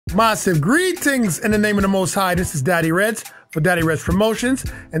Massive greetings in the name of the Most High. This is Daddy Reddss for Daddy Reddss Promotions,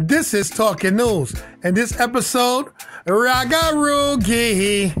 and this is Talking News. And this episode, Ragga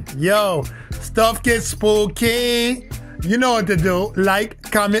Ruggie. Yo, stuff gets spooky. You know what to do. Like,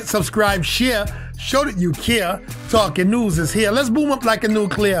 comment, subscribe, share. Show that you care. Talking News is here. Let's boom up like a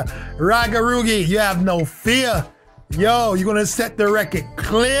nuclear. Ragga Ruggie, you have no fear. Yo, you're gonna set the record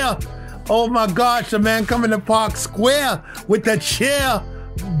clear. Oh my gosh, the man coming to Park Square with the chair.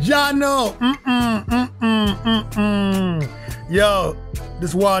 Jano, Yo,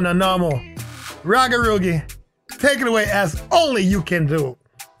 this one a normal. Ragga Ruggie, take it away as only you can do.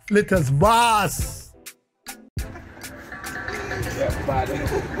 Let us boss. Yeah, buddy.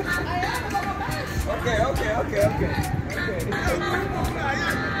 Okay.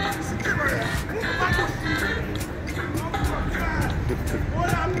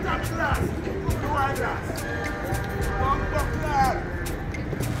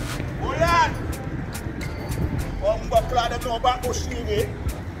 No back bush TV.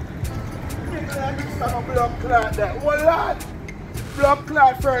 Blood clot there. Hold on. Blood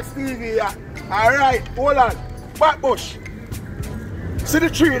clot first TV. Yeah. Alright, hold on. Back bush. See the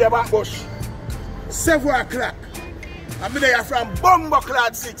tree there, back bush. 7 o'clock. I'm there from Bumbo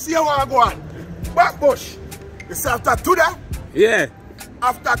Clot 6. See how I go on. Back bush. It's after today? Yeah.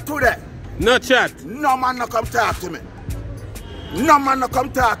 After today. No chat. No man no come talk to me. No man no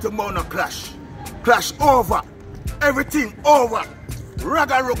come talk to me about no clash. Clash over. Everything over.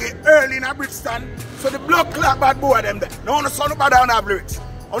 Ragga Ruggie early in a Brixton. So the blood clot bad boy them there. No one son bad down our lyrics.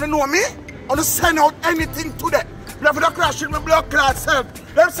 I don't know me. I don't send out anything to them. You have to crash in my blood clot self.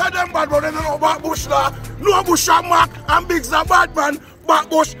 Them say them bad but they don't know about bush law. No bush and mark and Biggs a bad man. Back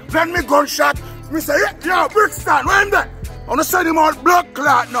bush. Then me gunshot. Me say, yo, Brixton, where am there? I don't send him out blood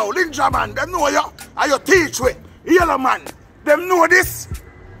clot now. Ninja man, them know you. And you teach with. Yellow man. Them know this.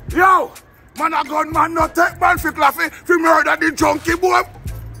 Yo. Man a gun man no take man fi claffy fi murder the junkie boy.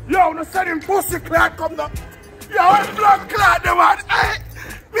 Yo, no send him pussy clot come down. Yo, I'm blood clot the man. Hey,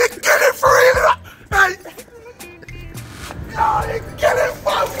 me kill him for real. Hey. Yo, me kill him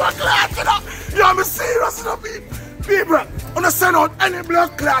for clot, you know. Yo, me serious, you know, people. I don't send out any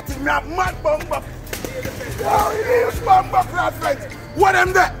blood clotting. Me a mad bumper. Yo, you need bumper clot friends. What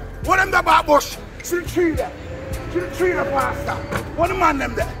them there? What them there, back bush? See the tree there. See the tree there, pastor. What the man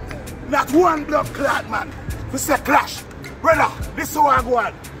them there? Not one blood clot, man. We say clash. Brother, this is how I go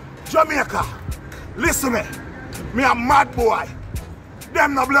on. Jamaica, listen me. Me a mad boy.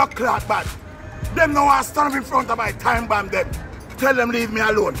 Them no blood clot, man. Them no one stand up in front of my time bomb them. Tell them leave me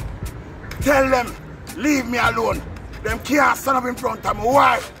alone. Tell them leave me alone. Them can't stand up in front of me.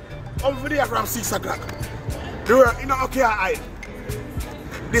 Why? Over there from 6 o'clock. The world, you know, can't hide.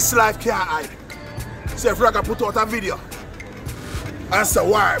 This life can't hide. So if Ragga put out a video and say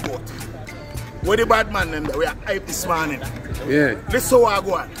why about where the bad man them there, we are hype this morning. Yeah. This is how I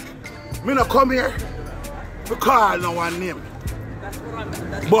go on. Me no come here to call no one name.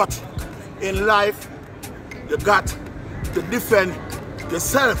 But in life, you got to defend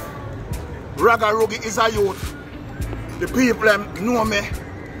yourself. Ragga Ruggie is a youth. The people them know me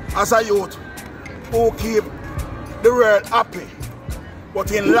as a youth who keep the world happy.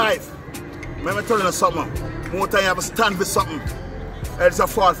 But in life, let me tell you something. More time you have to stand for something. Else a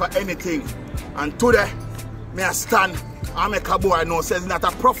fall for anything. And today, me a stand and make a boy know says not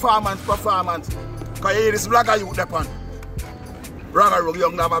a performance. Because you hear this blogger youth upon. Ragga Ruggie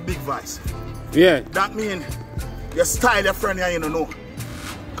young have a big voice. Yeah. That means your style your friend you don't know.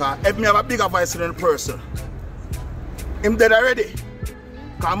 Because if me have a bigger voice than the person, him dead already.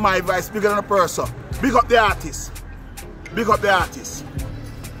 Because my voice bigger than the person. Big up the artist. Big up the artist.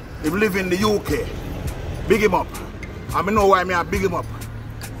 He live in the UK. Big him up. I know why me I big him up.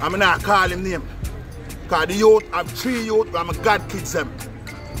 I not call him name. Because the youth, I have 3 youth, I'm a God kids them.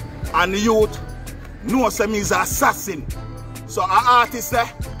 And the youth knows me is an assassin. So an artist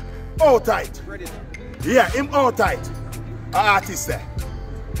there, out tight. Yeah, him out tight. An artist there.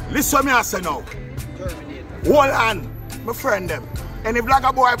 Listen to me I say now. Hold on, my friend them. Any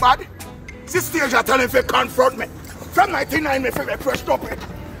blogger boy bad? See stage I tell him if he confront me. From 99 me feel me pressed up it.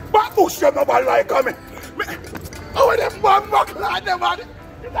 But bush them nobody like me. Oh, them bomb buck lad them man.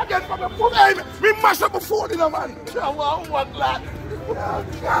 If I get from the foot, hey, me mash up the food in the man. Oh, what lad. Oh,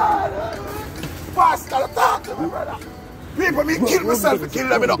 God. Pastor, talk to me, brother. People me kill myself to kill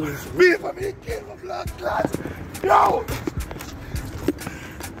them, you know. People me kill my blood clots.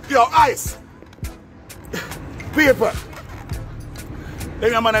 Yo, ice. People.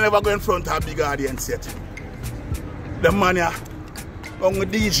 Them man never go in front of a big audience yet. The man here, on the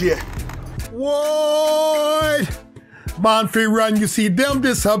DJ. What? Born free run, you see them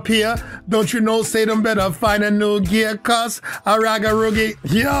disappear. Don't you know, say them better find a new gear, cause a Ragga Ruggie.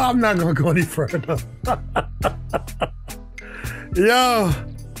 Yo, I'm not gonna go any further. Yo,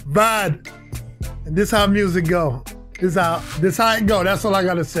 bad. And this how music go. This how it go. That's all I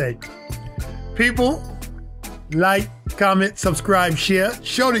gotta say. People, like, comment, subscribe, share.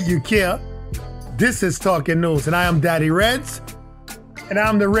 Show that you care. This is Talking News, and I am Daddy Reddss, and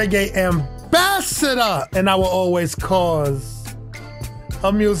I'm the reggae ambassador, and I will always cause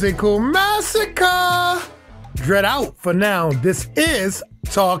a musical massacre. Dread out for now. This is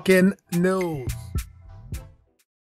Talking News.